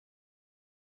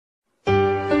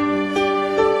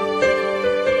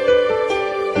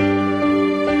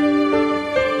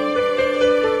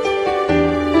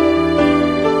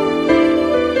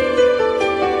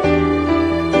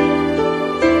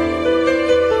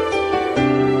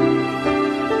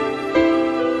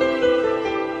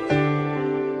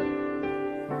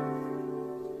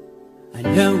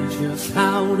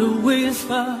how to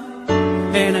whisper,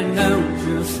 and I know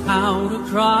just how to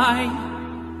cry.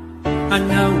 I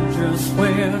know just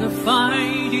where to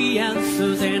find the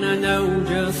answers, and I know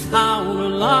just how to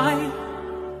lie.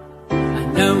 I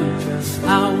know just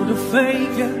how to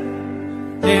fake it,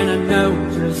 and I know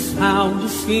just how to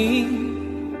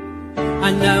scheme.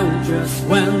 I know just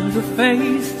when to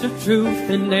face the truth,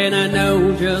 and then I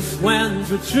know just when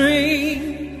to dream.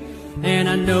 And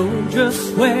I know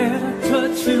just where to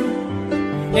touch you,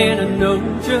 and I know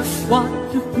just what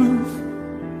to prove.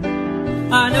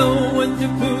 I know when to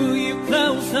pull you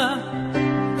closer,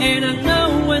 and I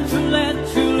know when to let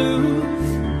you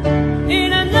loose.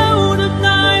 And I know the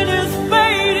night is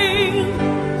fading,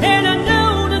 and I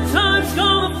know the time's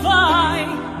gonna fly.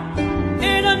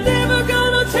 And I'm never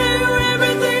gonna tell you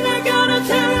everything I gotta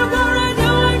tell you, but I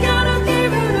know I gotta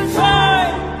give it a try.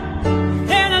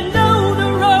 And I know the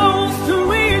roads to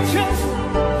reach us,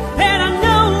 and I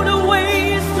know the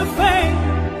ways to fade.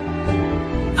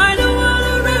 I know how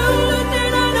to rule it,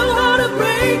 and I know how to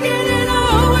break it, and I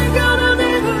always gotta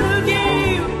live it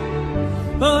again.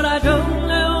 But I don't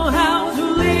know how to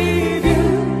leave you,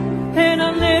 and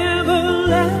I'll never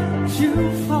let you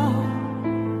fall.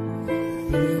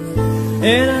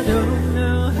 And I don't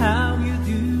know how you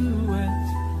do it,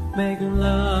 making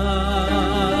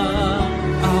love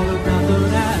out of nothing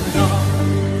at all,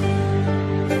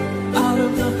 out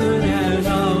of nothing at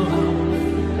all,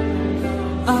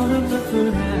 out of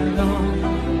nothing at all,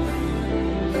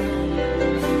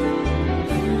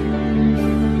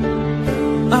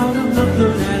 out of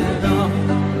nothing at all,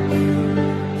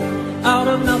 out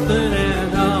of nothing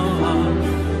at all,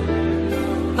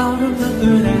 out of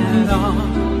nothing at all,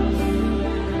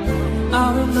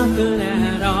 out of nothing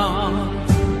at all.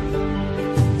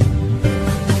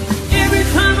 Every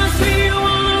time I see you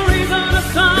on the reef of the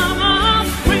summer, I'm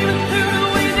screaming through the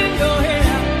wind in your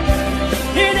hair.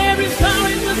 And every star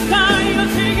in the sky,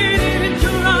 you're taking it into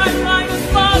life like a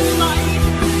spotlight.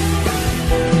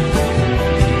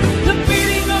 The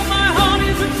beating of my heart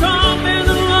is a drum, and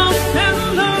the lost and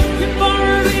looking for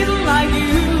a little like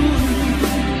you.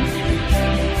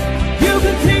 You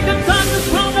can take the darkness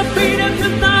from the beat of the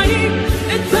night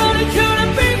and turn it to the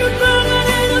bigger burden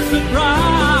and a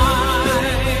surprise.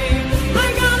 I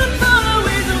gotta follow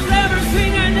with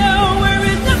everything I know, where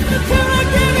it's nothing till I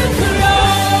give it to you.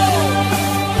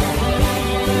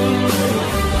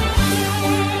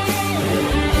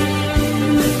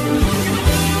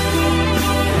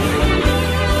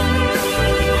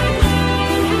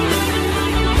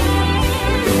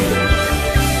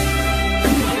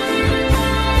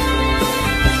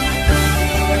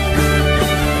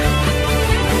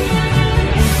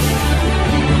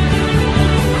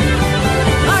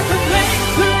 I could make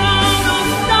the wrong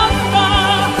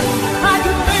unstoppable, I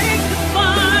could make the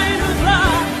fine a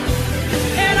fly,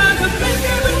 and I could make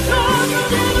every song you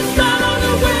never start on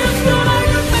the wind, but I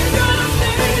could make all the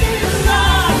cities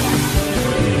alive.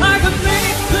 I could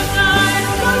make the night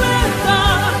forever,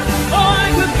 or I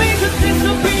could make it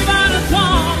disappear by the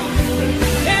dawn.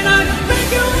 And I could make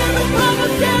you every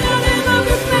promise that I never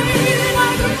could make, and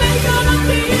I could make all the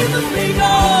seasons be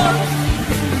gone.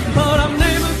 But I'm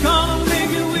never gonna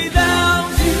make it without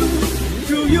you.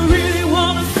 Do you really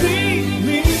wanna see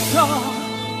me talk?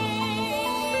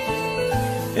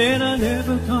 And I'm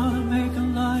never gonna make it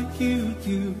like you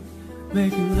do,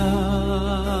 making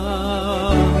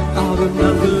love out of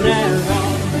nothing at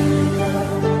all,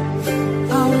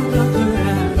 out of nothing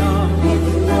at all,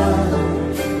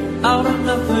 out of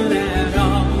nothing at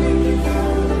all,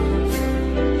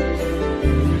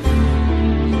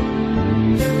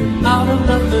 out of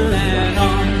nothing at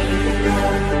all,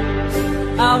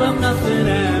 out of nothing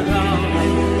at all,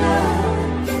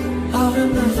 out of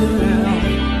nothing at all.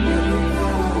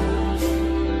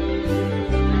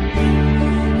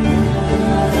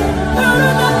 Out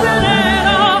of nothing at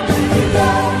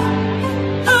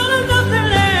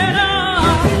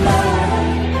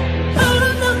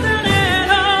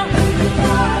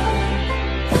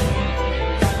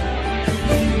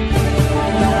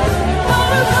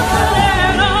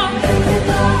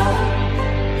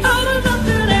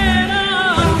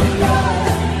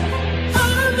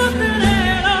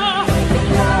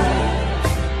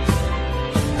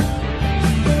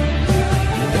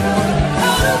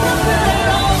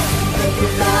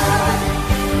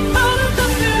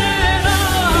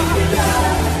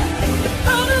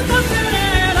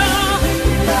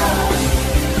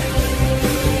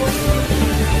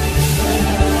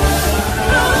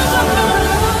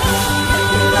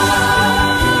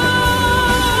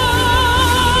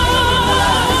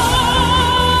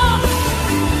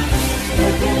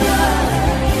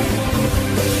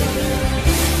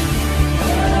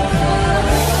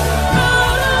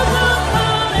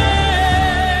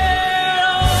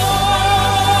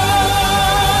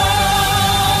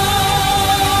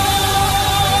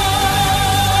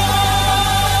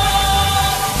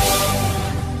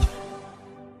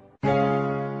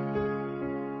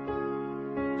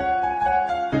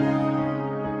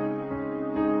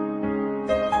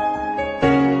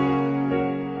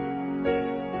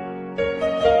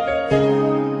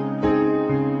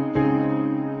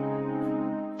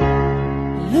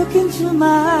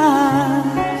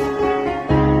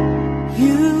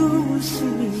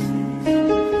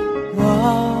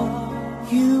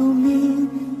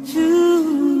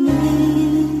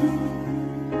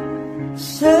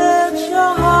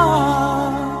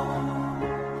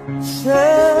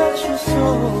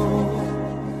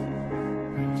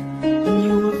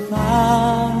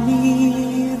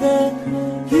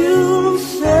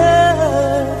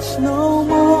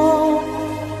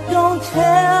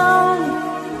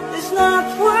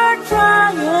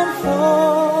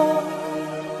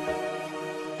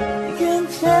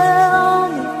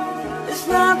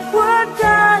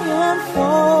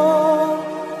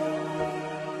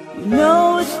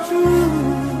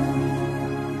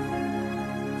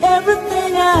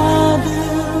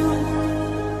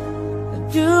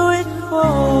do it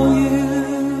for you.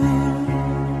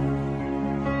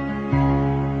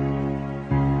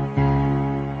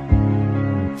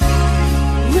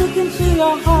 Look into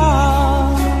your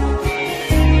heart,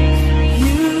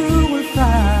 you will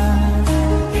find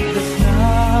there's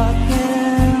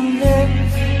nothing there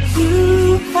to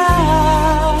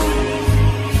hide.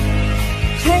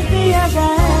 Take me as I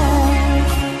am,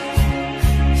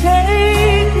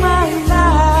 take my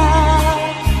life.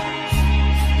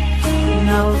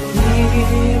 Now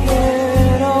give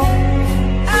it all.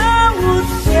 I would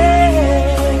sacrifice.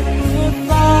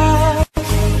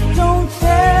 Don't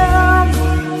tell me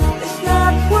it's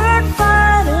not worth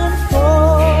fighting for.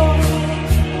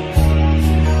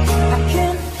 I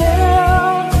can't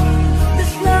help,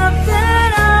 there's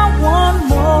nothing I want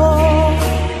more.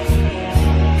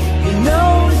 You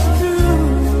know it's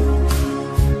true,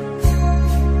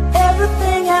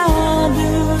 everything I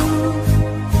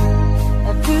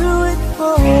do it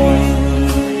for you.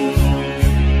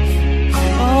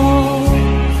 Oh,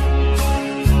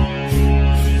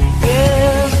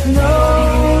 there's no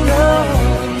love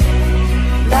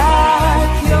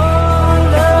like your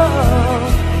love,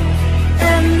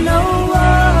 and no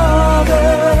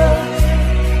other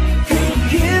could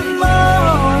give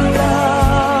more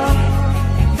love.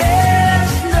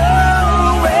 There's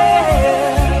nowhere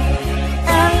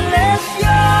unless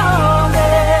you're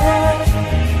there.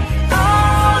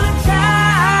 All the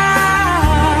time,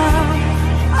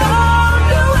 all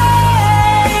the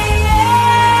way,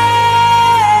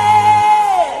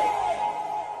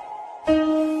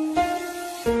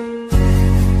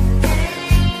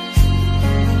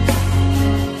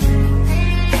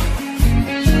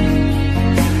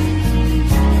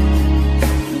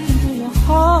 into your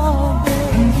heart,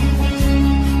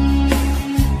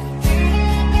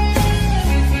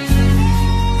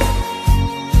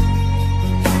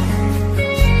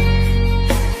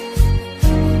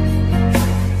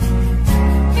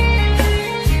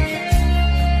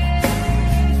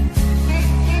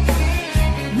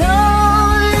 no,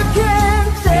 you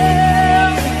can't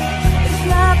tell, it's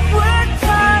not worth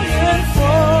trying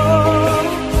for.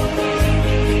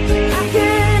 I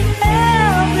can't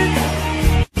help it,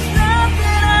 it's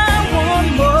nothing I want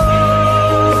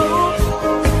more.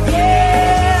 Yeah,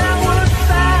 I would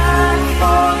fight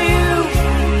for you,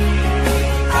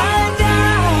 I'd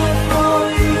die for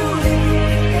you,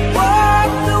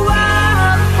 walk the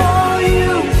wild for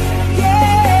you.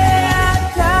 Yeah, I'd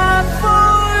die for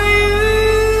you.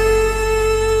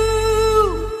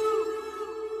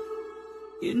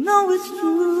 You know it's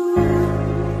true,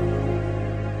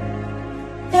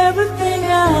 everything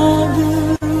I do.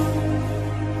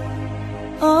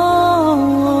 Oh,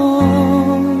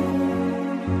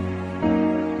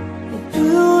 I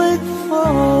do it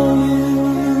for you.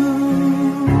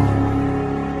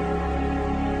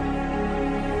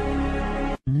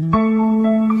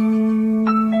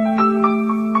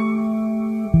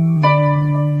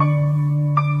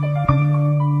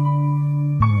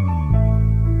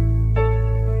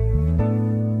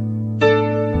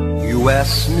 You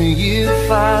ask me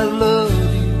if I love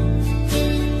you,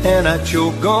 and I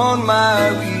choke on my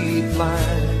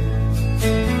reply.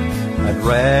 I'd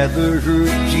rather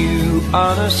hurt you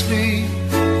honestly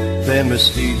than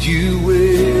mislead you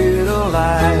with a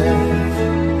lie.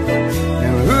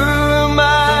 And who am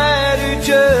I to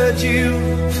judge you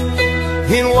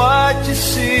in what you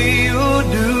say or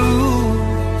do?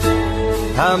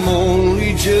 I'm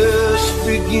only just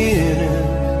beginning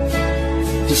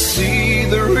to see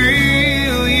the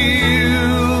real you.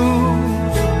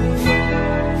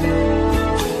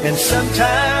 And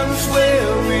sometimes when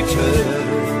we touch,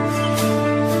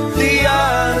 the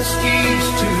honesty's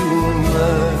too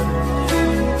much,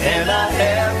 and I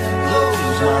have to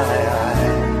close my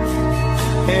eyes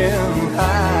and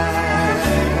hide.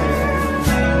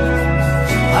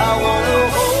 I wanna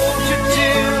hold you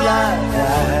till I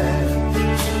die,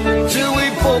 till we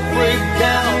both break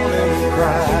down and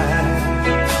cry.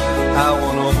 I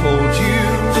wanna hold you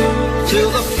till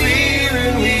the fear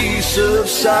in me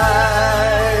subsides.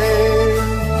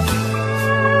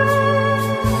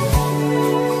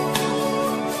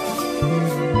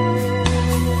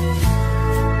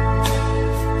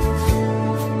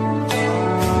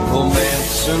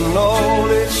 Romance and all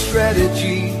its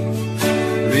strategy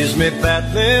leaves me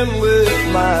battling with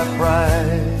my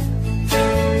pride.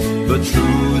 But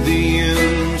through the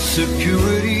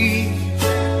insecurity,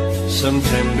 some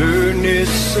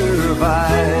tenderness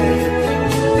survives.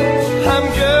 I'm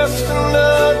just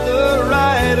another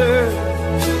writer,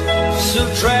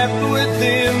 still trapped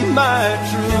within my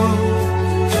truth,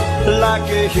 like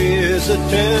a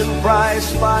hesitant prize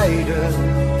fighter,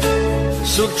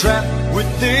 so trapped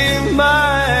within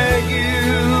my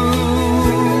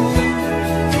youth.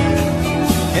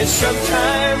 And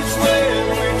sometimes when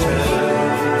we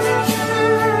touch,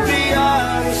 the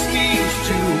honesty's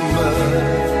too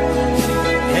much,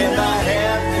 and I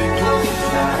have to close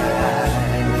my eyes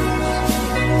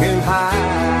and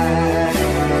hide.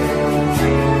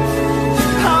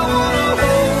 I wanna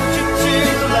hold you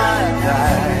till I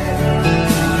die,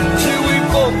 till we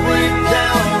both break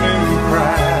down and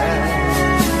cry.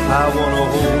 I wanna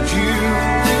hold you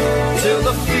till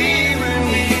the fear in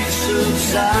me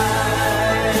subsides.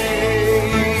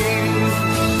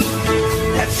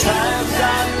 At times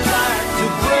I'd like to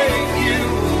break you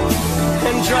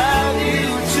and drive you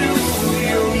to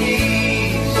your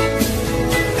knees.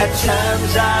 At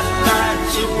times I'd like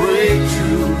to break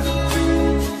through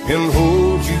and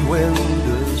hold you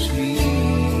endlessly.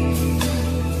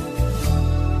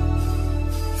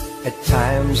 At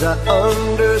times I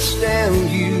understand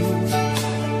you,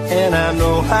 and I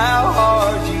know how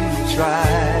hard you try.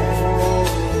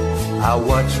 I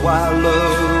watch while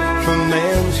love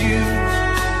commands you,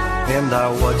 and I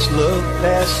watch love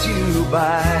pass you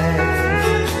by.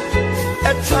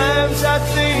 At times I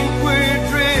think we're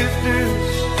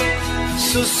drifters,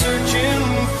 so searching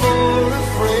for a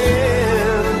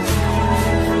friend,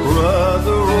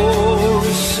 brother or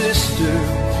a sister,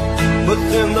 but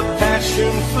then the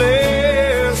passion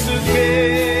flares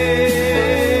again.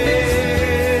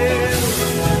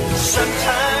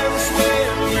 Sometimes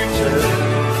when we touch,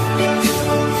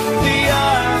 the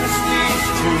honesty's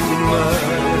too much,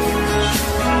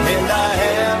 and I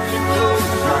have to close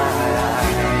my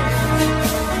eyes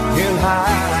and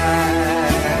hide.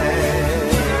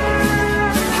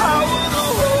 I wanna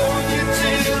hold you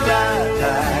till I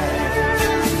die,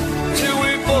 till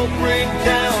we both break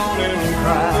down and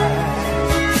cry.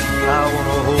 I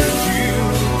wanna hold you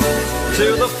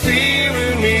till the fear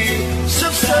in me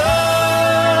subsides.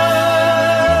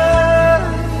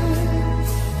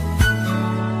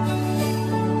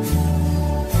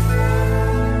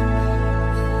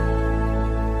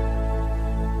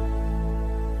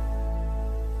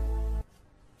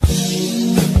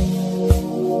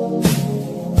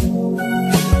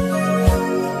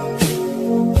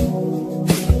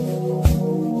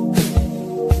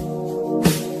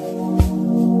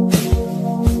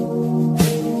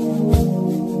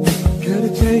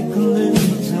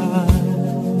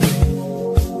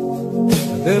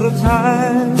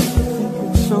 Time to think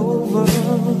it's over.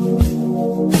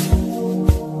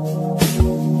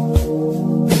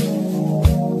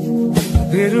 I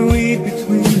better read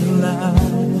between the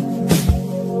lines,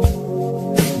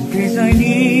 in case I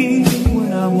need you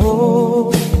when I'm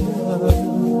older.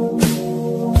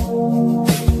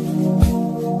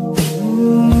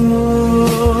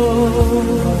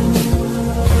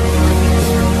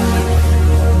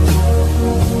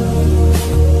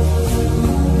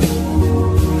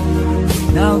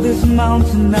 Now this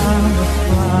mountain I must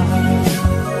climb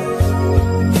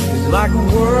is like a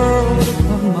world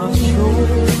upon my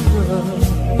shoulder.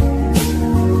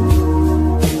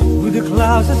 With the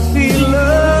clouds I see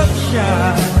love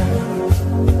shine,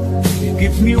 it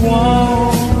gives me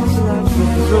warmth like a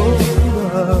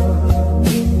shoulder.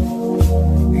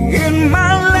 In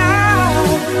my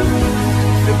life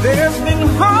there's been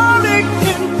heartache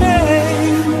and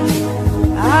pain.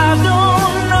 I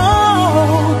don't know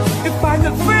if I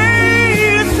could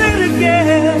face it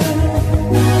again.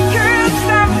 Can't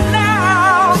stop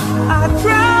now, I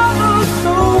travel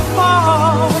so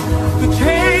far to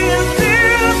chase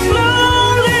this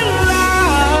lonely life.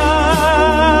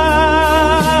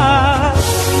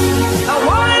 I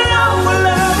wanna know what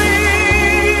love is.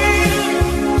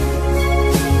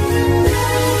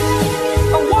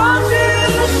 I want you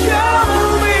to show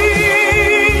me.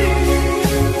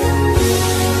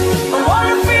 I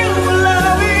wanna feel what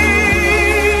love is.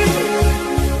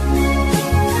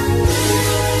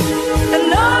 And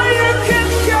now you can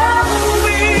show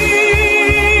me.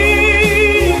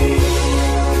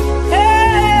 Hey.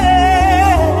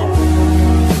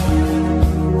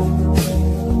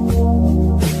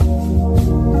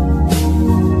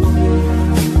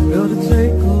 It'll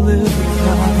take a little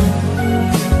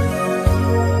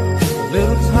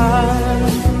time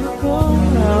to look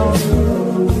around you.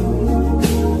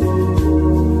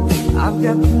 I've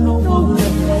got no one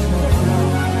left to try.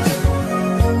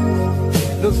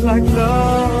 Looks like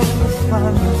love has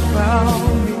finally found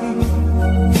me.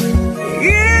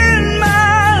 In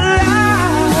my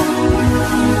life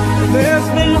there's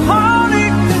been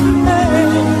heartache and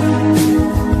pain.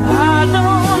 I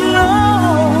don't know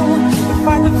if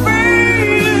I can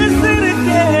face it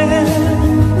again.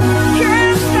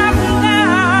 Can't stop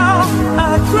now, I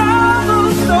travel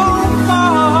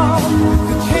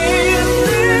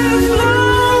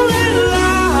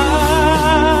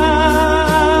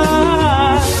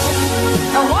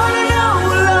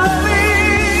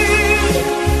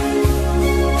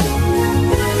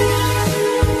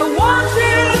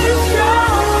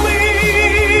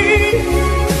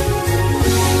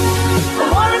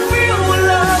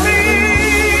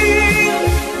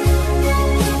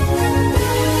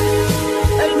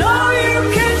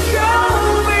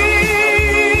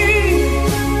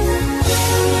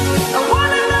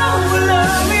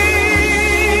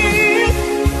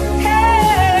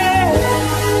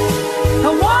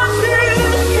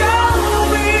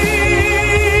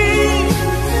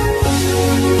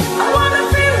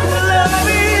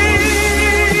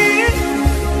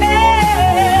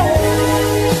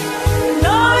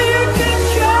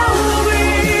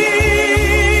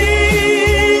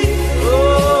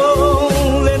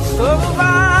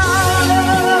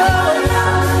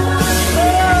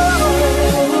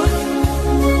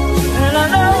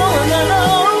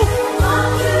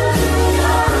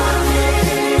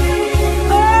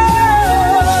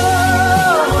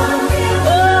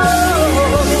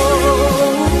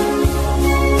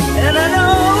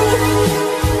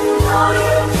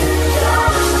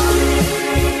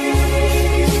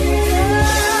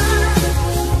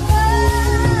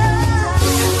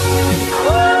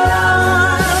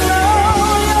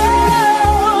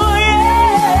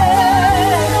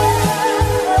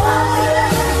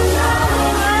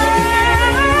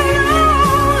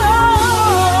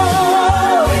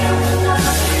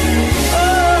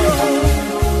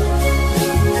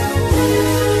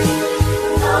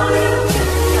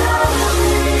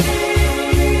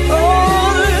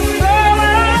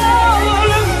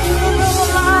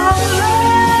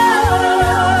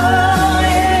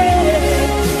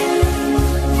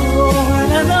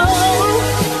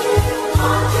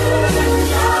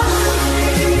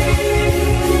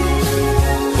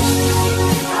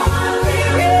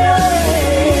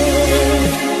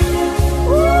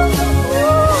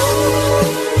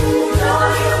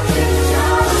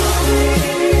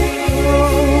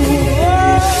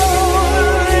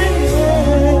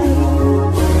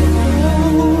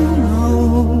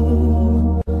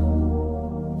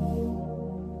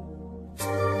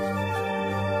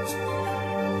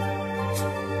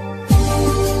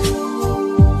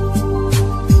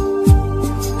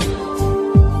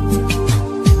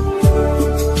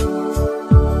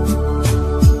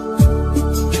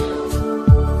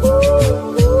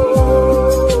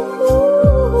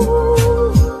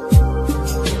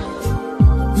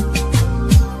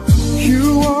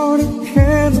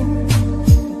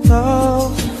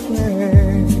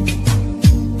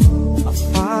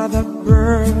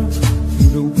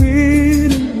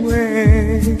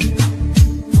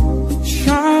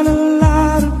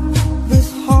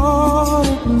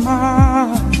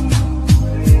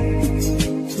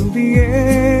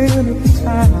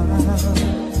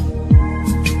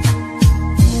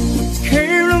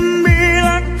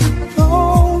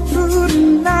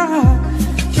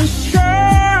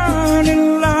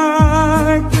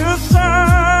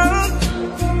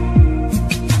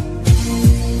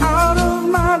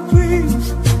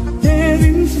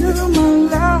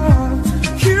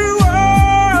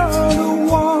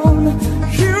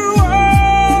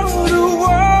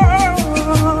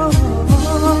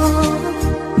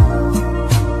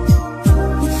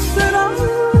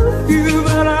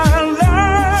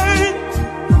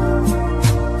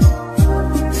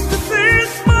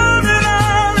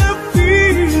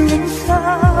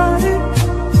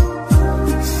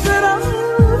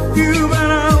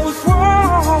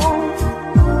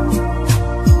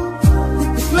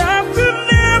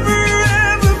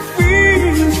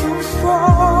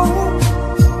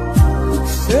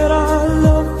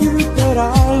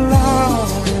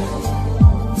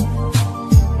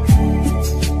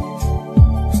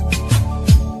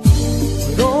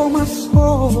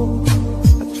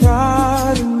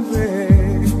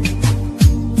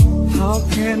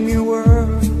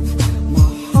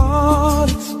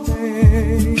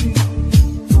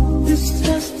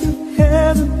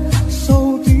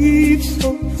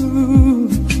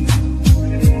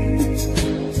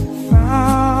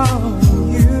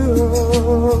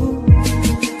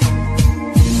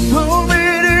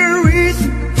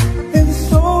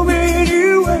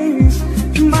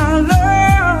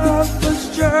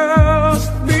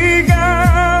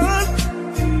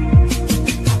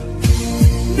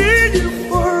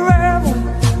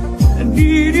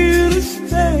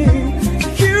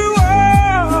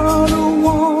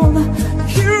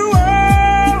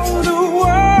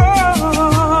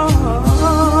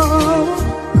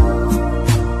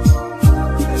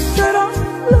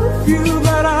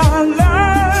but I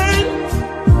lied.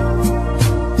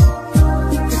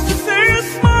 It's to say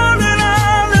it's more than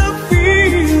I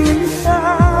feel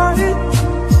inside.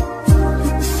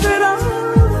 I said I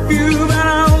love you, but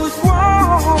I was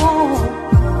wrong.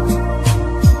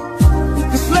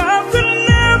 'Cause love could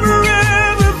never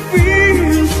ever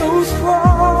feel so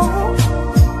strong.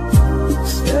 I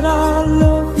said I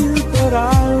love you, but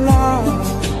I lied.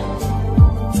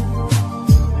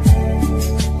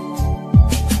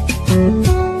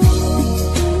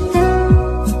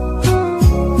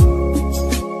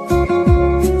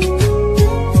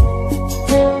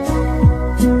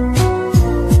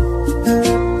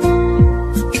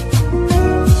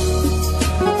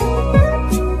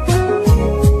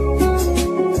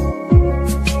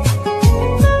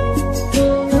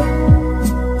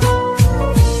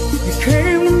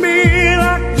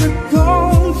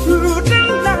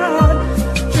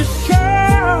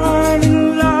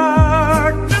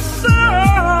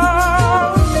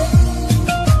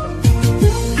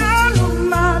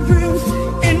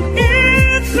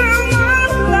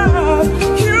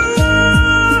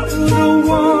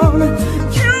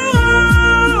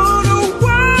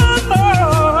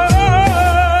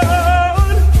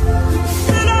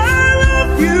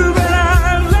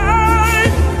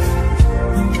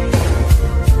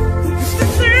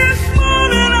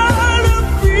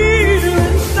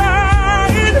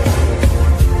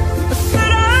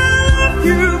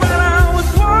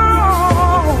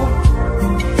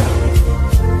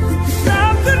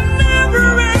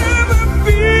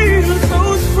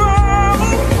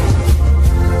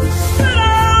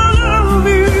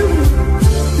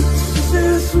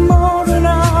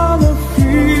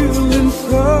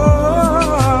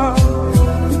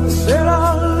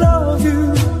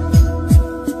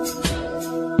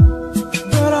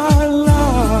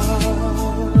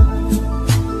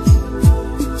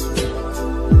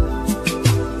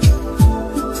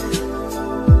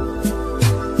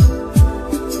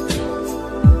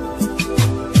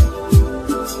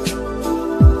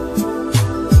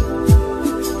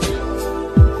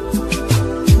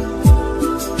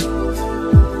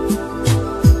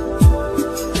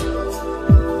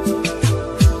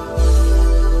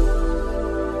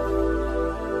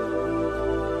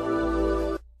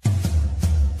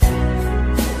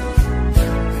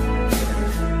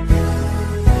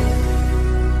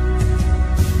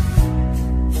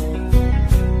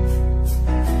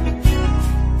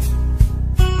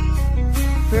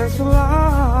 There's a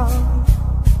love,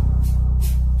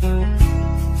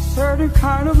 certain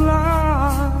kind of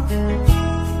love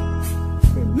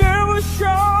it never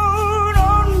showed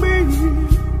on me.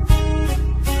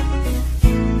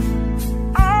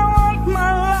 I want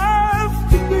my life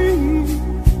to be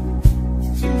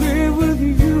to live with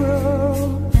you,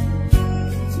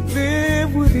 to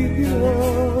live with you.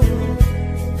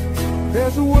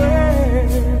 There's a way.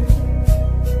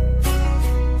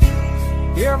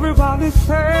 Everybody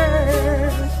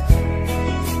says to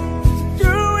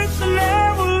do it to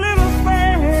every little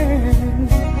thing.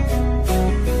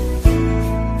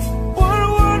 What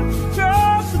would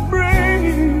just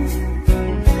bring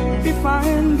if I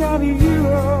ain't got you?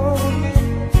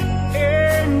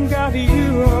 Ain't got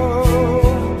you.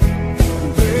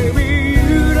 Baby,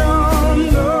 you don't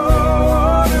know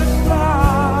what it's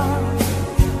like.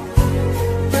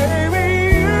 Baby,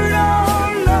 you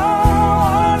don't know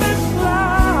what it's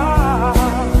like.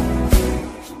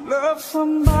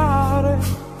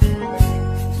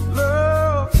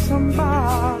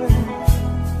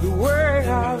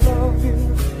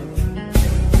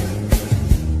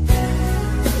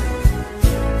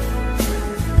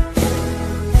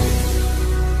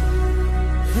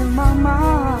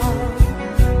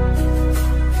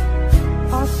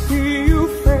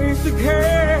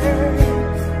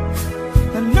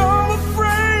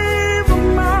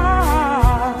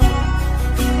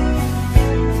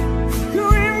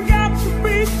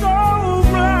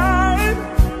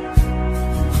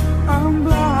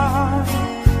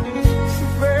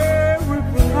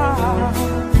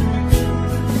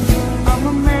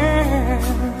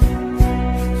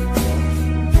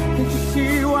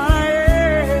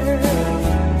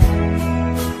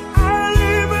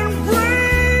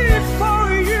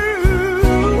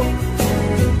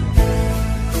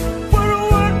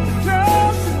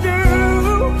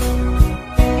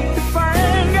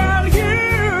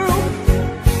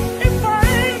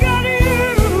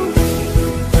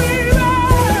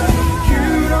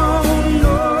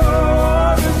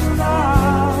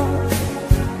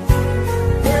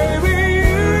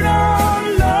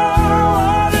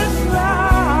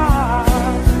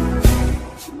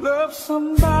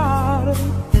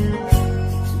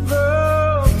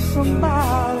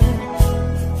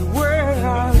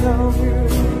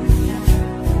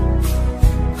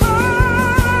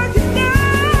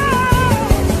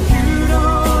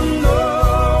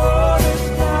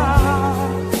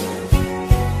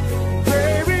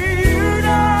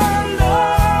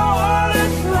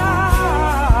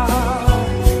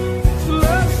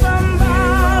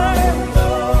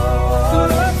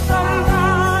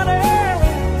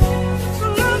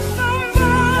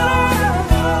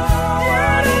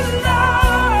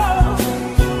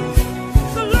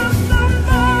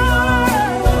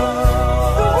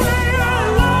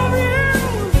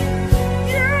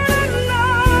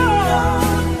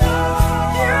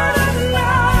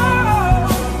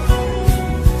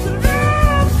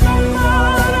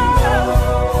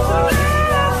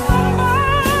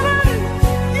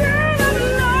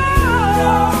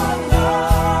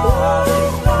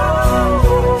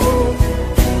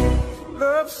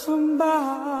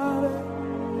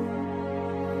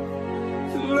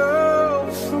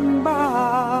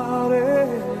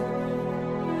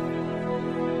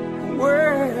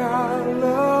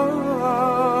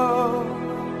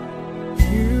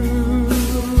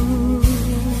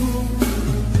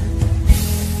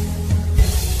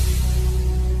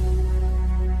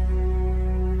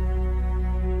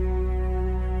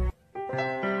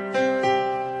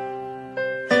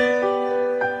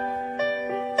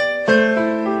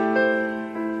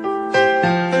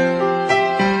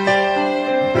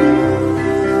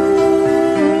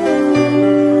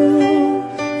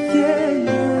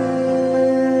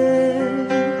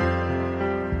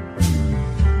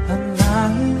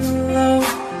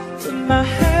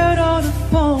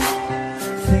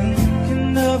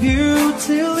 love you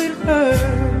till it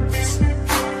hurts.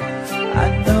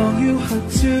 I know you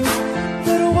hurt too,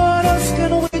 but what else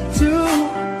can we do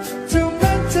to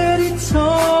make that it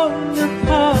torn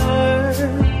apart?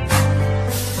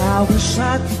 I wish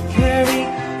I could carry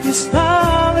your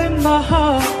smile in my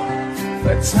heart.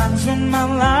 For times when my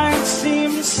life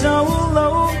seems so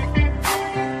low,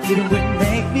 it would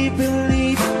make me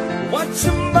believe what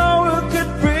tomorrow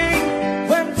could bring,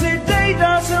 when today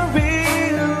doesn't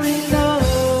really know.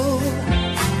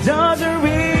 Doesn't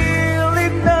really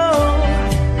know.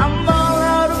 I'm all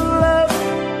out of love,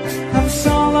 I'm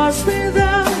so lost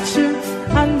without you.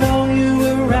 I know you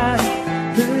were right,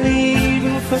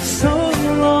 believing for so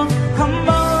long. I'm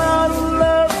all out of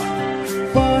love,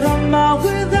 what am I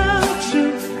without you?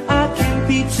 I can't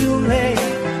be too late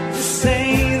to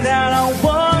say that I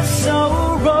was so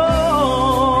wrong.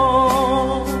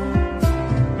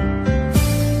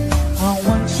 I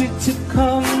want you to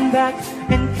come back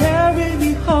and carry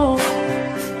me home,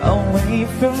 away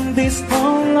from this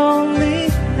long, lonely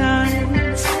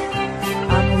night.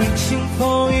 I'm reaching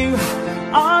for you,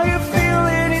 are you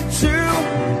feeling it too?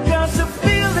 'Cause the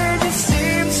feeling it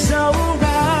seems so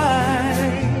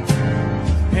right.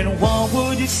 And what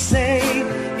would you say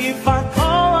if I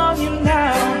call on you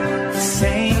now,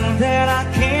 saying that I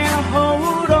can't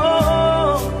hold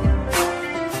on?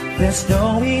 There's no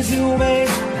easy way,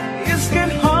 it's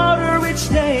getting harder each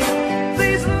day.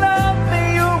 Please love me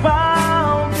or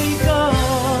I'll be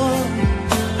gone.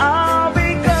 I'll be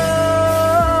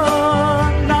gone.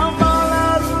 I'm all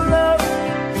out of love,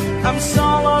 I'm so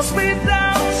lost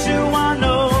without you. I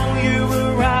know you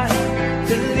were right,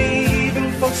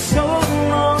 believing for so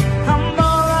long. I'm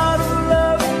all out of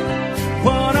love,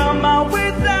 what am I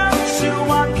without you?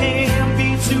 I can't be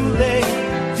too late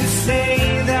to say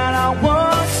that I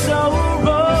was so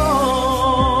wrong.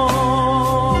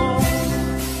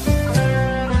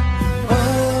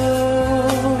 Oh,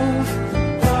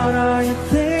 what are you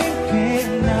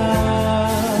thinking now?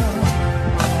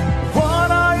 What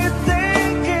are you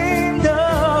thinking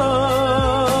of?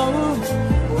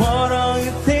 What are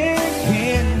you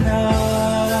thinking now?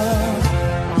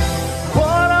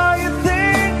 What are you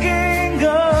thinking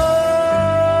of?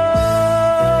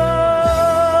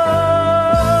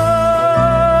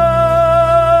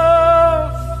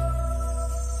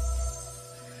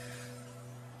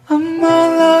 I'm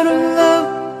all out of love,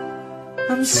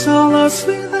 I'm so lost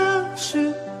without you.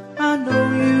 I know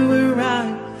you were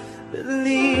right,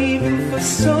 believing for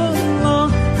so long.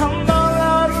 I'm all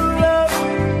out of love,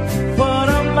 what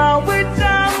am I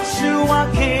without you? I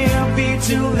can't be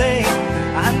too late,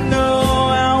 I know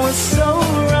I was so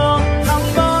wrong. I'm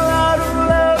all out of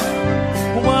love,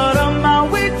 what am I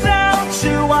without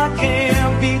you? I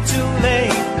can't be too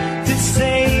late to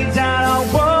say that I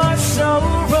was so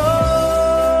wrong.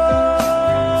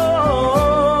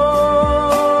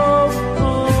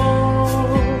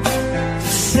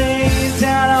 To say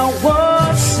that I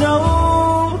was so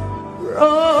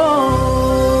wrong.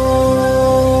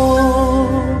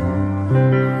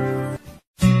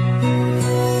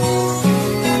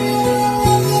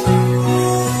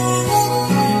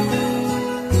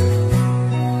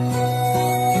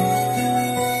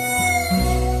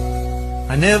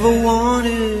 I never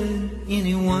wanted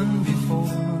anyone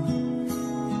before,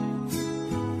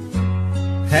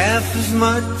 half as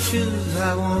much as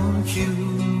I want you.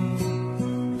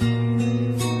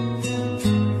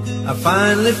 I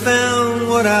finally found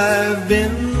what I've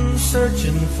been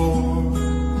searching for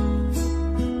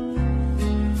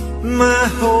my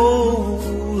whole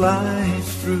life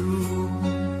through.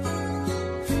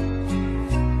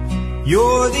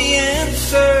 You're the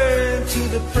answer to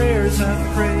the prayers I've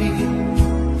prayed,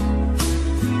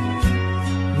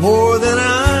 more than I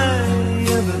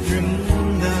ever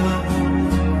dreamed of.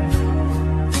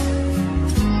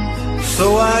 So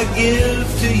I give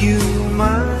to you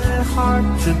my heart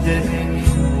today,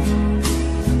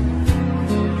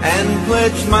 and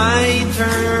pledge my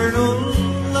eternal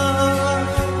love.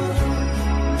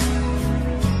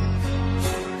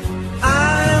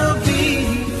 I'll be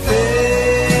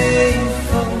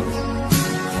faithful,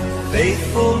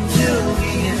 faithful till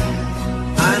the end.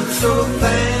 I'm so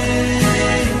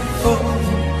thankful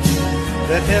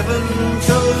that heaven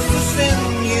chose to send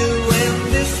you, and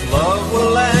this love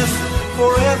will last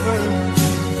forever.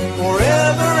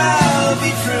 Forever I'll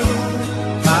be true,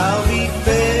 I'll be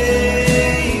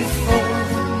faithful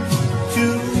to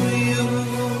you.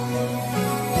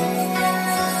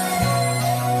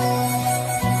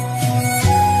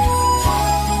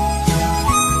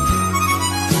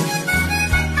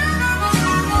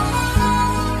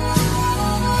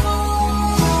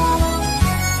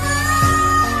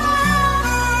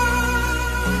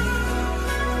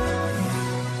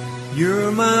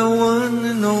 You're my one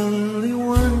and only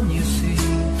one, you see.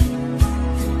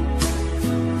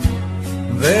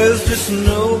 There's just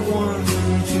no one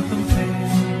to compare.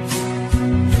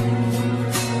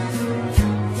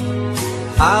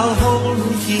 I'll hold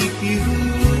and keep you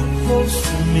close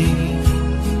to me,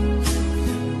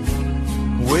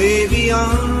 way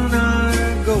beyond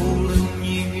our golden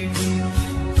years.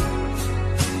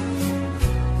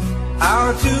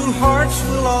 Our two hearts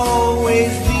will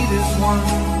always beat as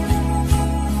one.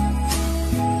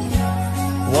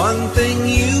 One thing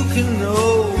you can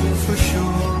know for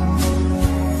sure,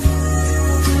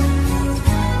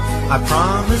 I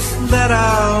promise that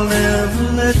I'll never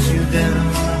let you down.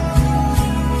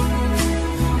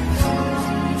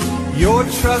 Your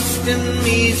trust in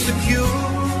me secure,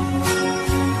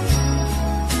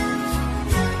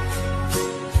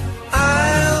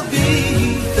 I'll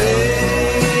be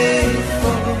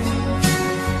faithful,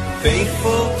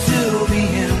 faithful till the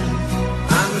end.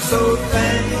 I'm so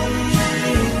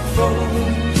thankful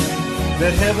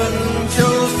that heaven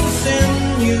chose to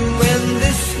send you, and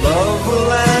this love will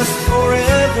last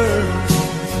forever.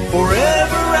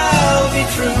 Forever I'll be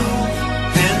true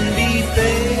and be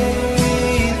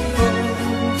faithful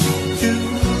to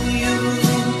you.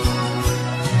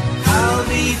 I'll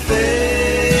be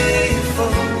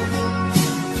faithful,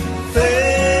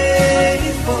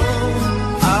 faithful.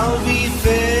 I'll be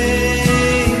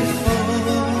faithful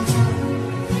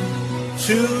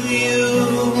to you.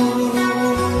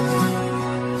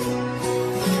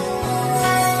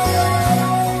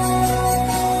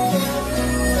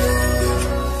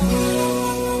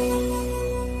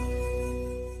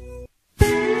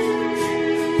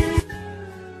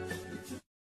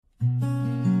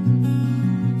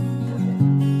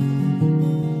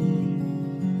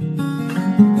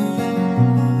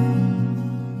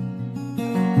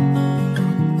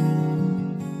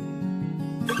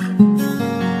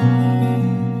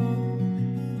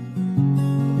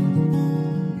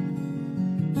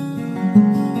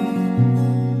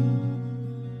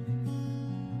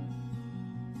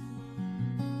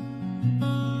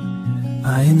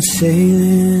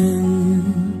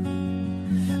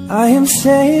 I am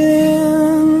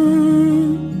sailing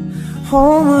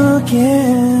home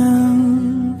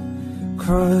again,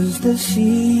 across the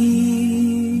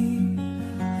sea.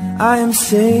 I am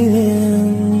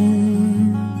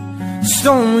sailing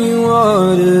stormy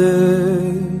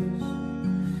waters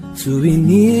to be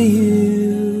near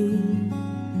you,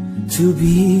 to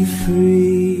be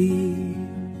free.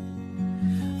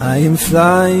 I am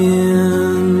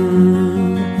flying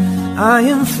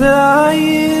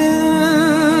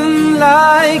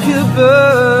like a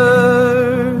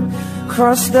bird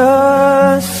across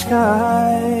the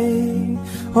sky.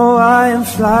 Oh, I am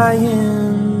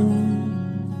flying,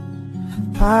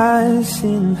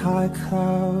 passing high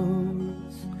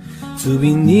clouds to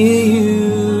be near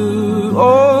you,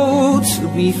 oh, to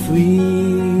be free.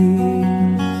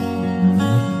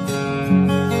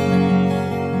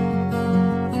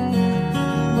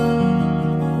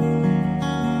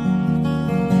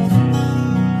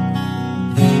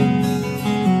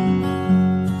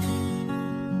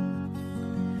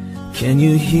 Can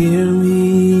you hear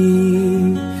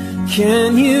me?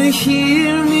 Can you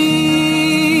hear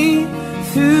me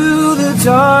through the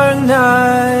dark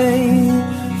night,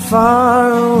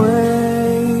 far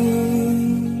away?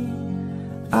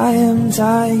 I am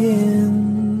dying,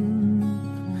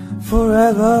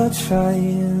 forever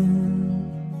trying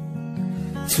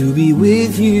to be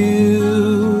with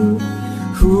you.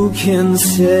 Who can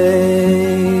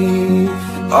say?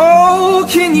 Oh,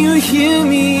 can you hear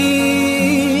me?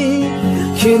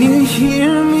 Can you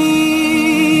hear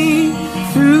me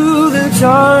through the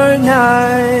dark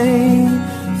night,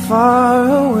 far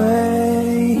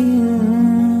away?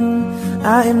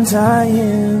 I am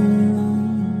dying,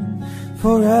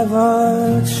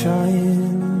 forever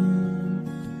trying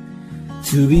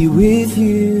to be with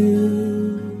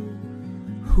you.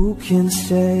 Who can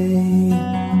say?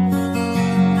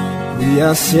 We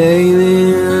are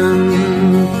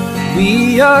sailing,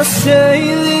 we are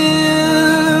sailing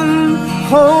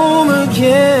home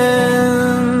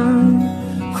again,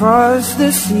 across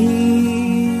the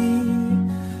sea.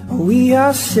 We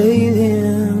are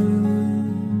sailing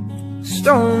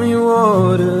stormy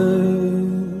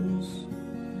waters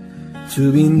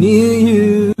to be near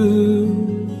you,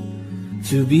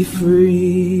 to be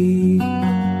free,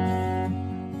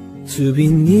 to be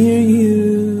near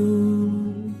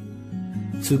you,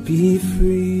 to be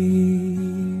free.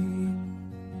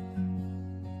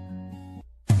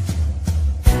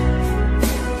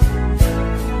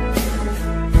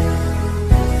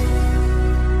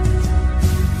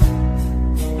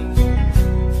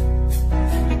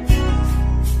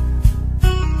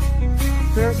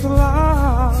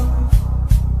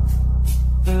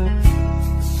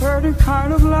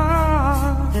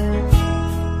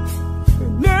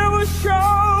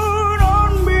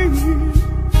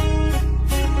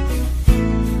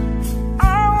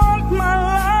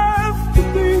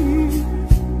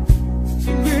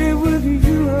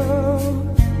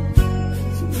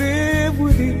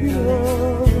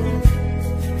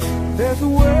 there's a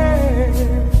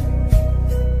way.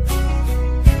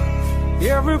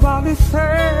 Everybody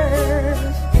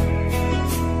says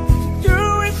do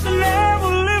each and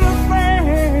every little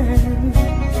thing.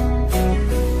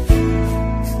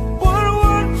 What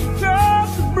would you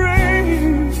just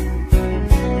bring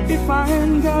if I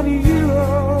ain't got you?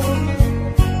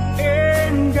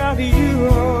 Ain't got you.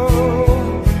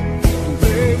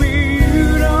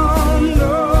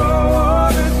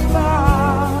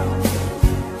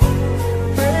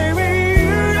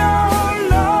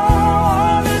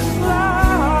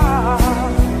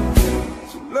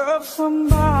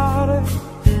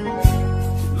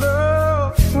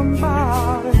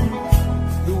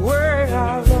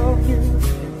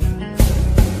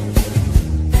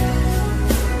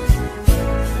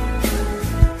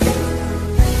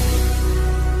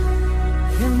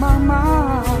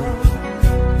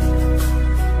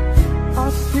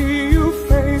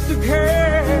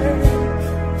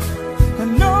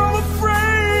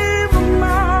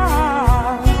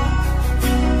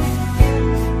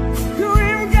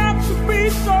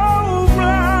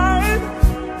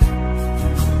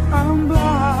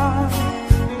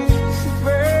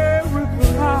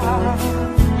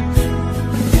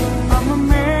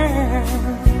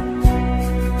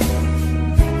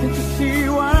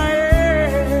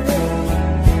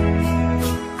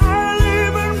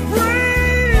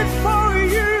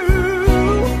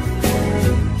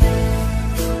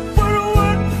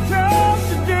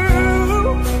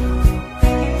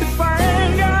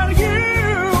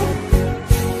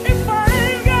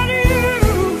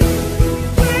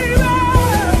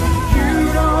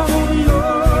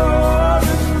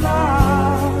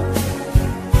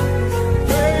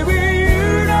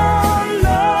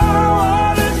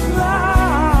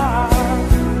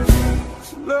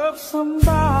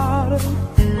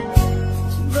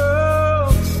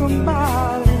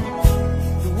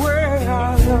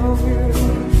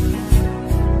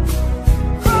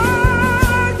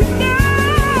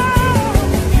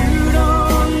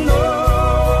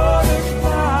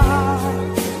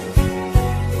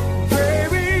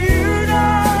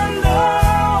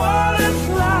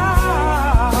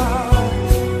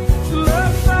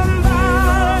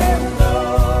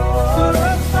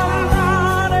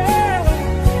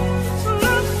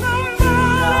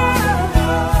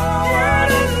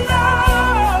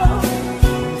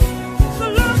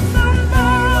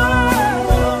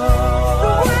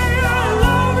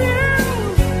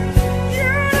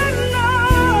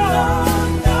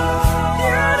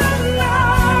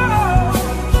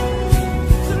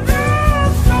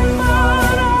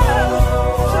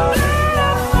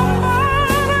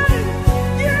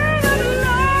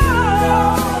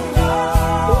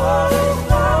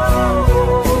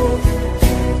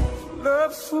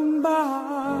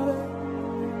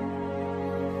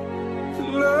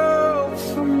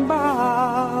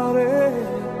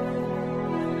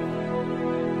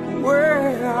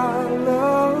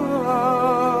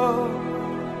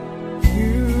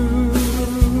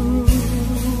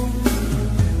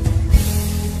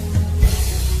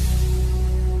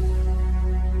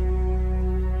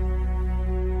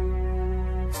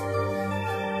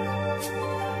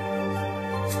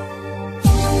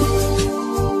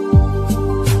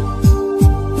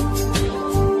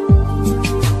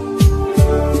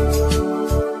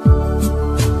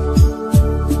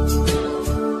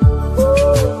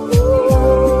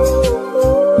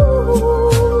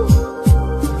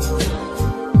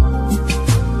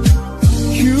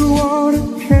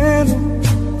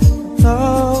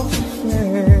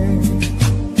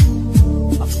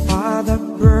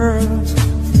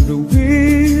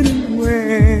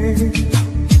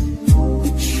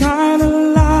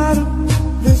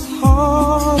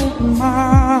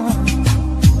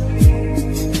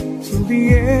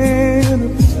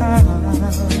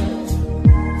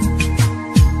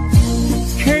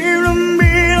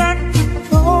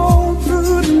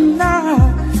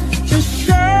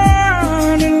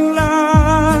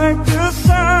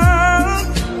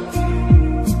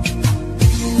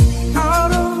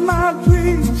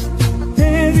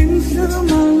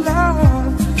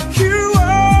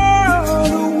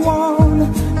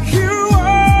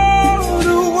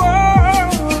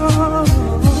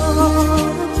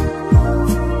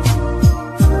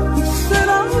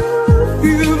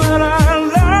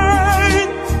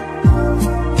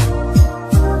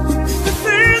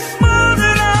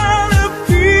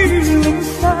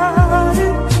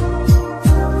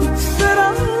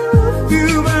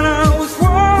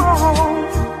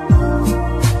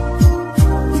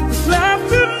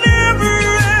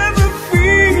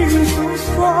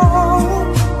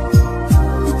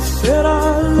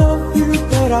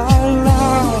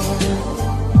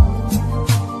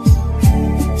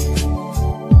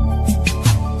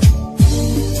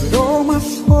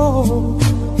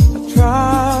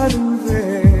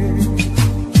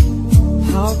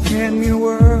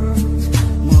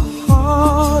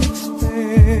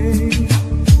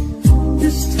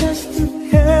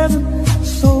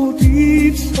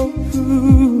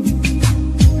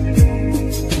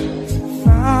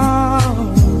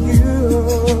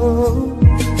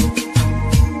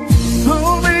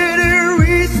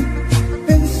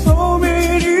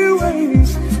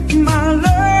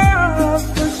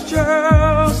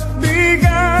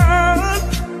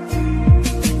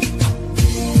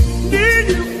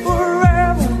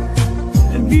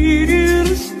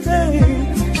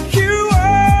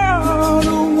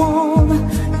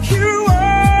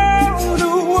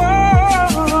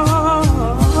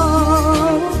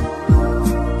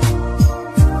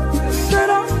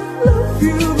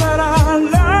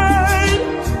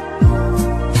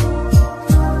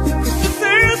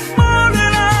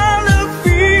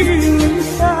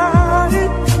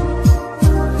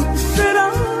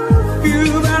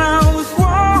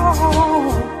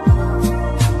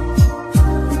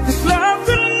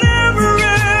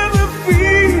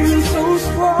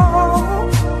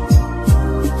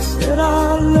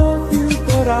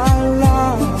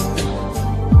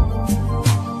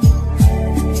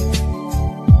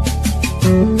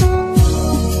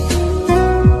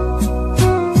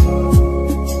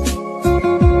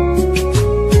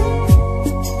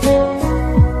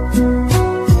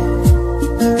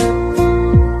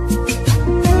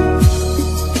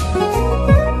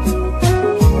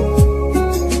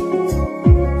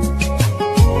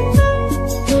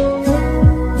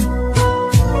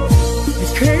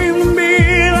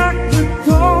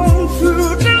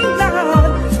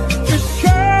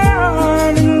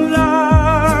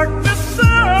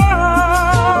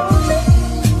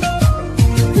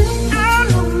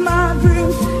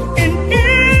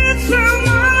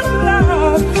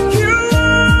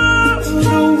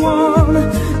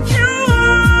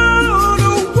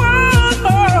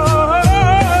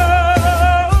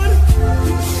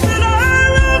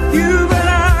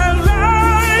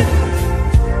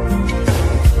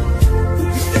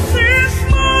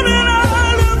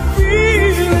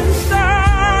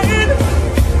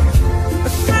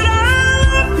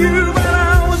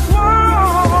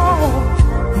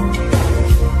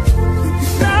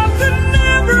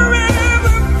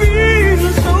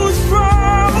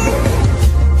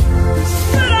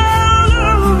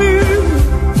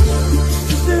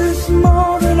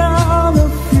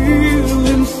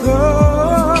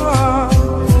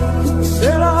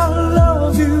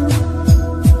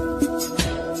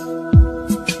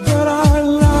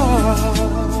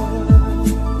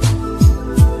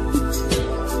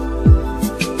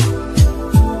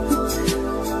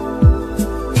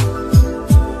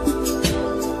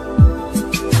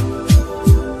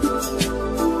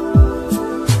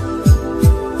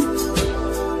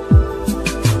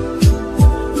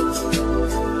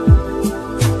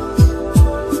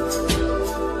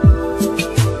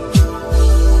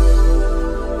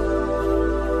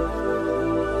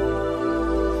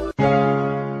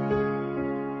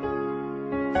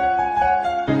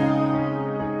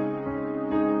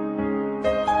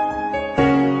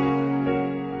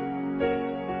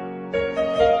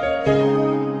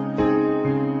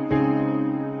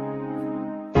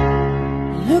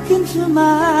 into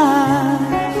my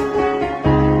eyes,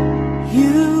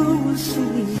 you will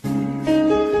see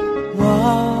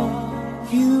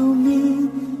what you mean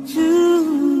to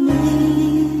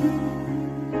me.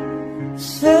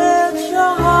 Search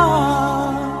your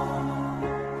heart,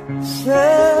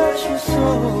 search your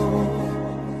soul,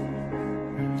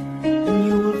 and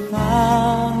you will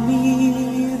find me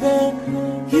there.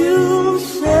 You'll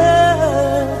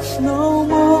search no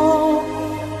more.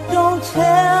 Don't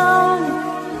tell me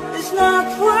it's not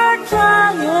worth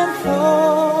trying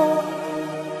for.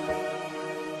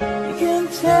 You can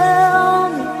tell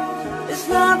me it's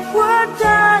not worth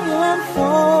dying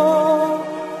for.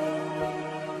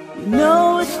 You know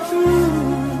it's true.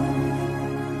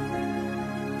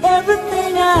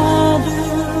 Everything I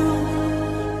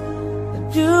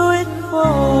do it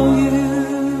for you.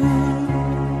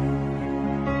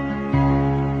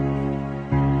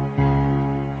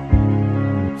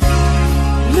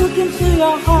 Look into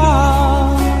your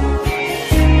heart,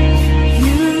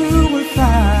 you will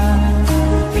find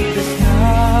there's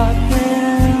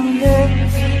nothing there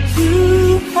to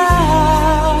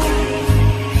hide.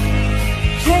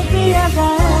 Take me as I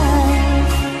am,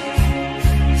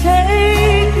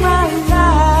 take my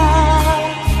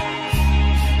life,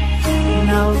 and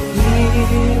I'll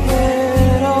give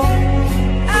it all.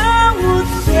 I would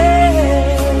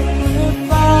sacrifice.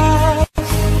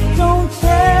 Don't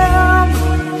tell me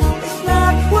it's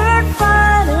not worth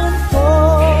fighting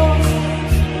for.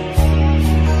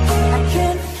 I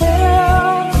can't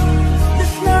help,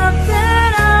 there's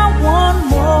nothing I want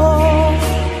more.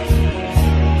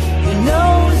 You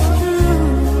know it's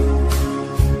true.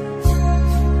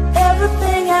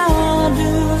 Everything I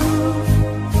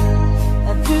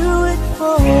do it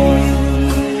for you.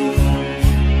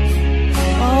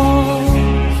 Oh,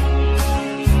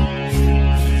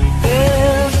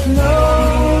 there's no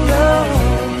love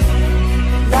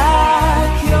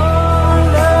like your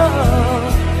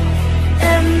love,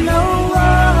 and no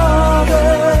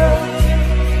other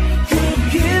could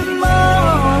give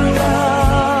more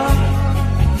love.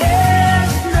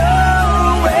 There's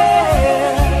nowhere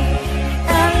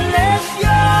unless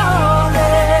you're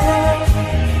there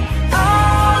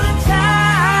all the time,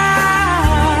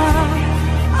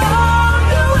 all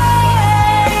the way.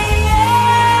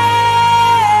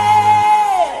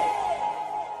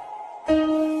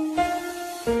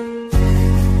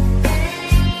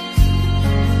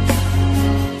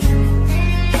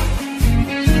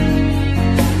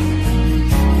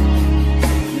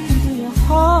 Into your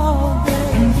heart,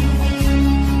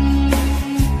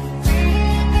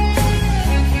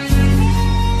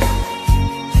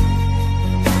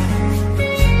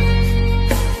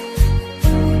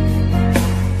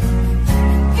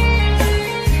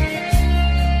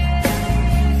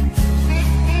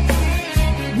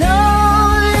 no,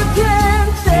 you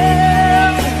can't tell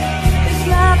me it's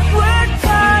not worth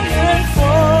dying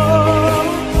for.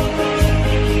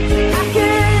 I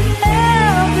can't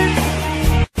help it,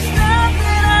 it's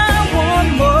nothing I want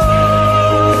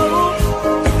more.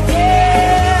 Yeah,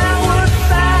 I would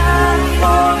fight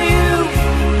for you,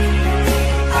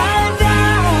 I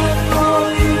died for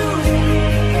you,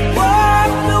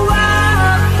 walked the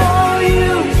wild for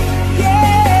you. Yeah,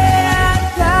 I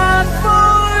died for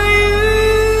you.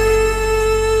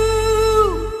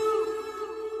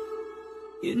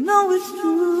 You know it's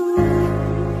true.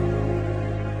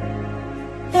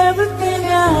 Everything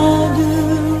I do,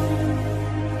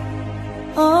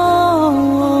 I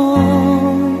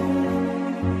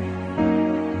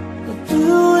do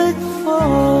it for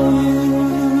you.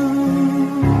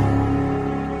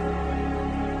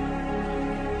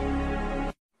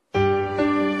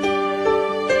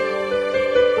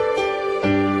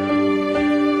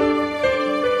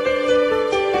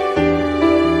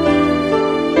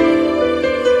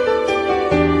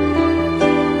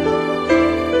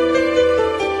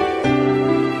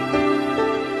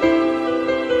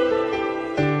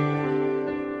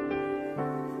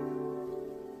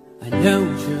 I know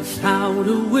just how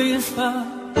to whisper,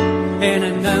 and I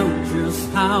know just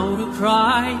how to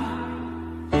cry.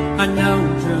 I know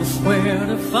just where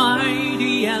to find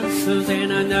the answers,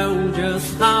 and I know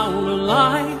just how to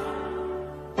lie.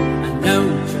 I know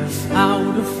just how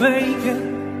to fake it,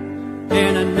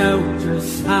 and I know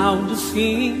just how to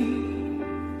scheme.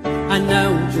 I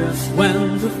know just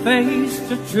when to face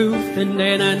the truth, and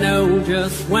then I know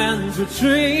just when to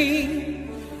dream.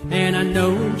 And I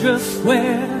know just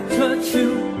where to touch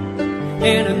you,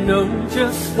 and I know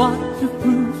just what to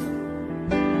prove.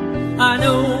 I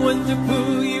know when to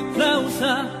pull you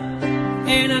closer,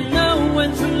 and I know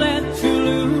when to let you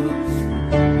loose.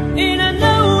 And I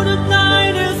know the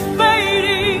night is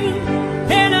fading,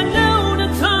 and I know the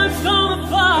time's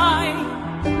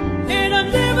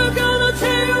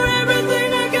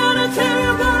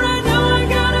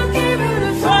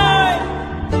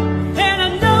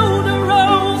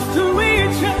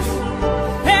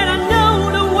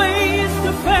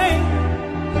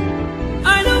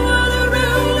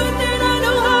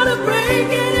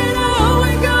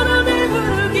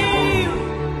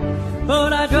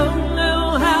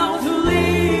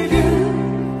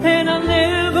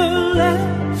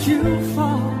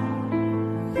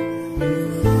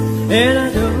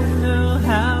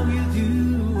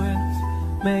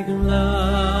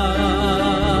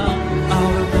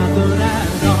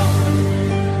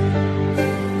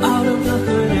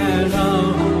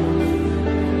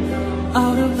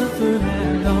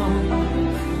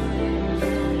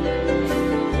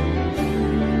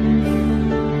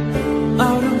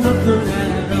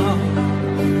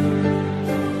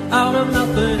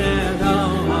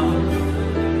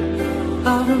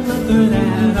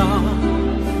nothing at all.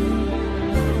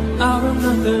 Out of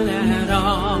nothing at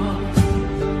all.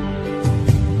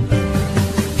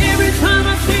 Every time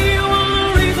I see you on the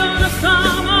river of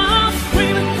summer,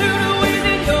 screaming through the wind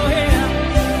in your hair.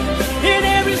 In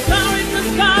every star in the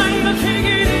sky, you're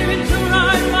taking it into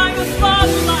ride like a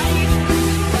spotlight.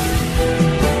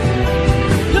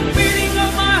 The beating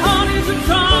of my heart is a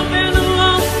drum and a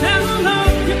lost and a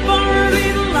looking for a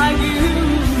little like you.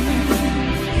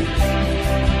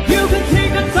 You can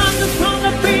take the thunder from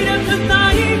the beat of the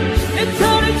night and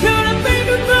turn it to the big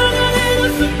and burn a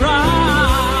little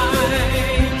surprise.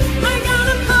 I got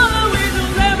a color with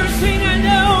everything I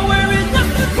know, where is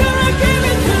nothing till I give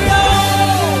it to you.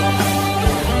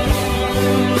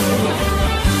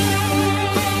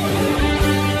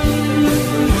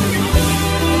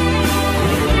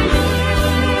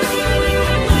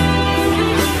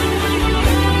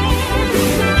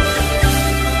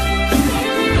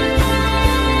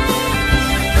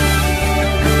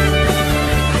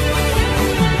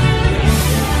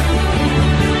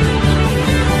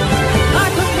 I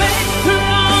could make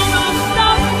tomorrow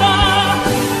unstoppable.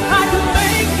 I could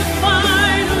make the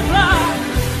final fly,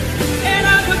 and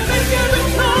I could make every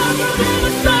song and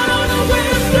every sun on the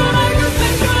wind. So I could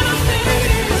make anything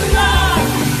in life.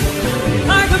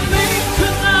 I could make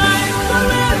tonight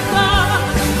forever,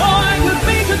 or I could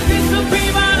make it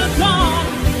disappear by the dawn.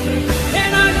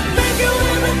 And I could make you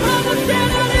every promise that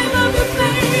I never could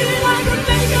make, and I could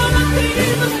make anything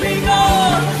in the speak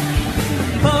on.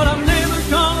 But I'm never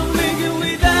gonna make it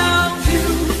without you.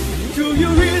 Do you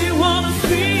really wanna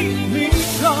see me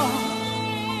strong?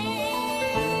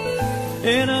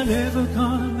 And I'm never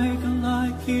gonna make it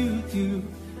like you do.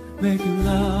 Make you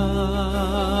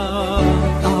love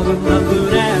out of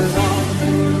nothing at all.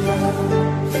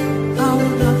 Out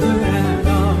of nothing at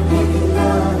all.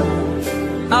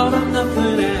 Out of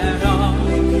nothing at all.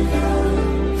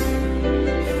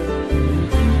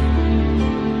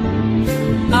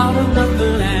 Out of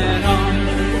nothing at all.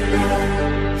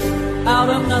 Out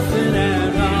of nothing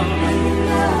at all.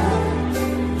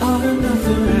 Out of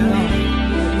nothing at all.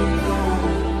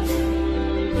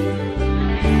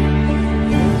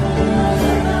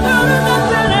 Out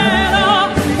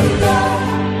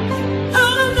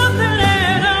of nothing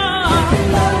at all.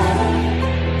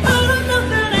 Out of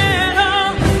nothing at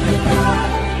all.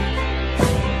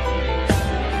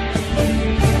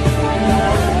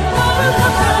 Out of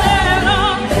nothing at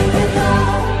all.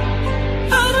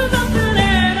 Out of nothing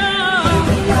at all.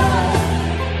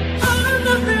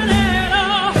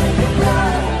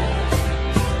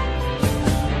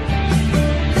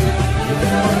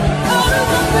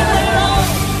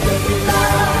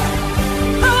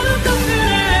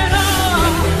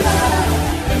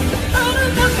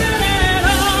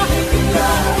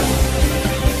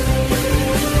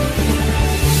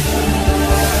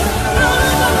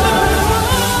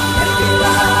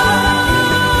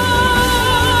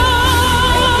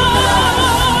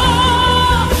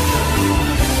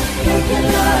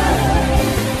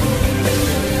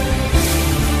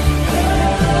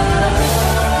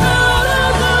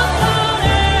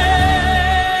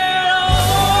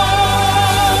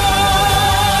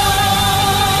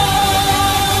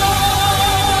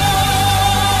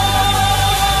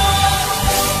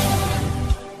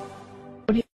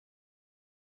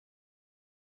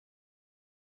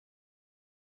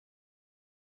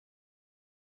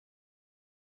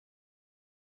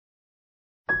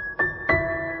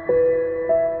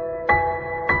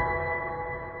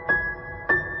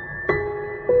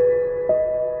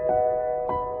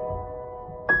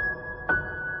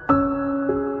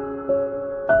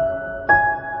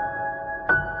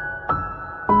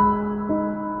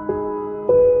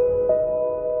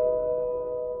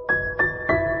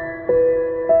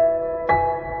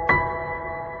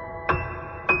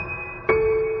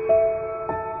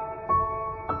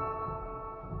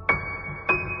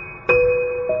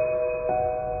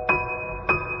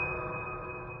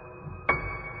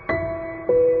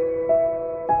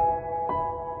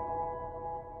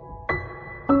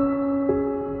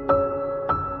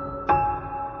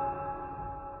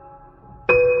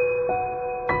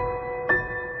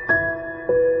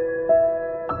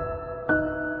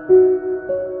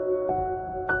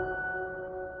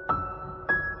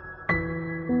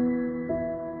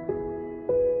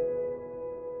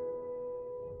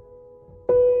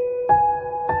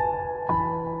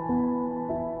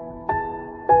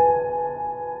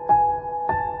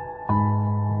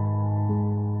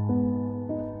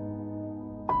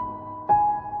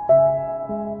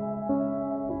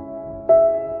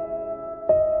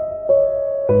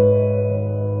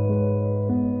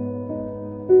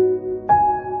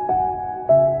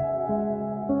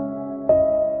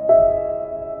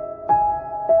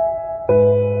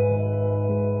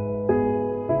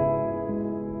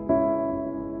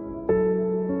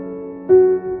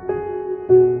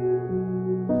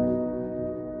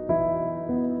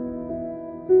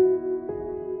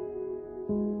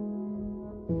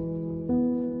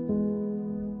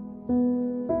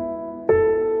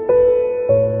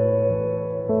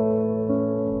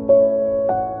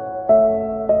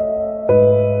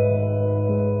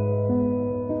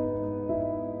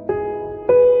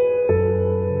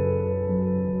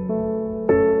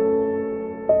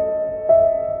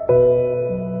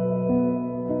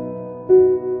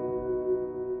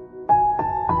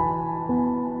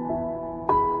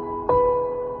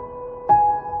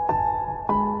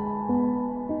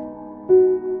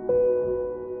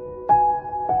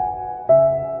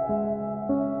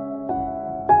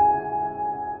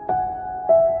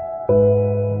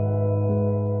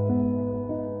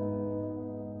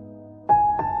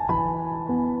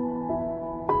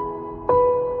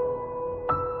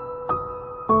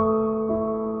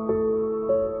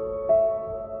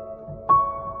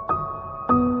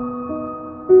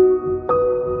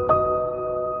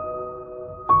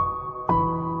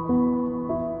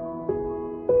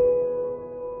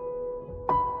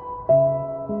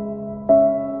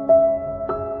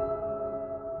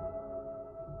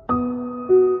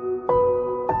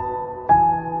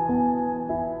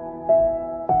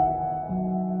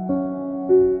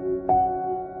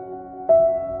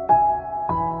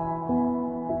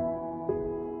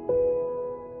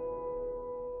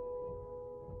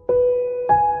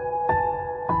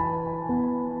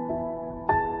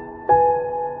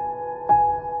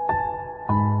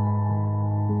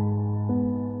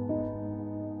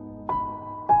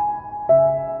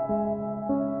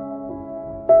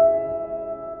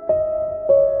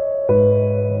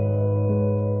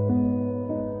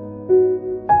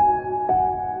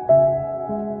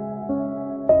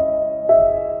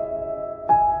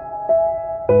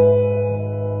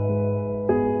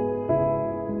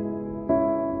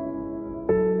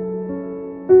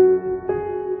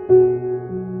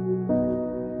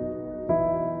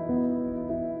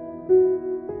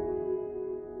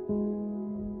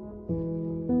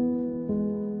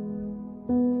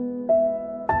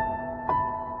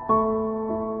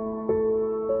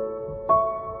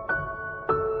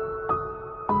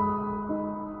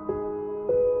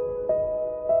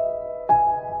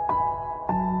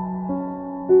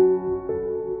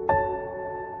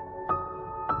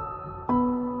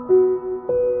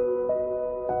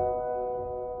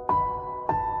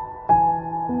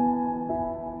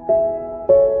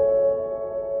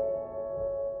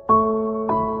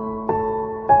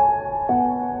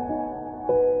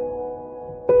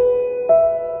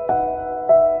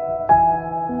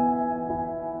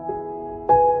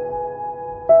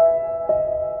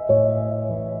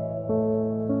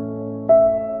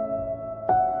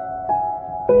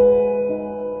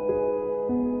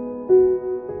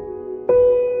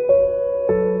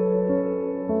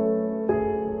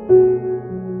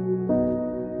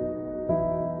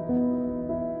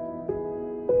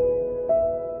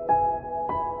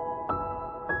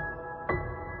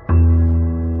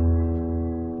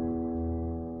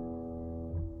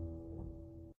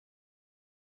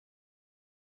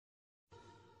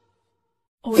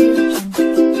 Audio Jungle.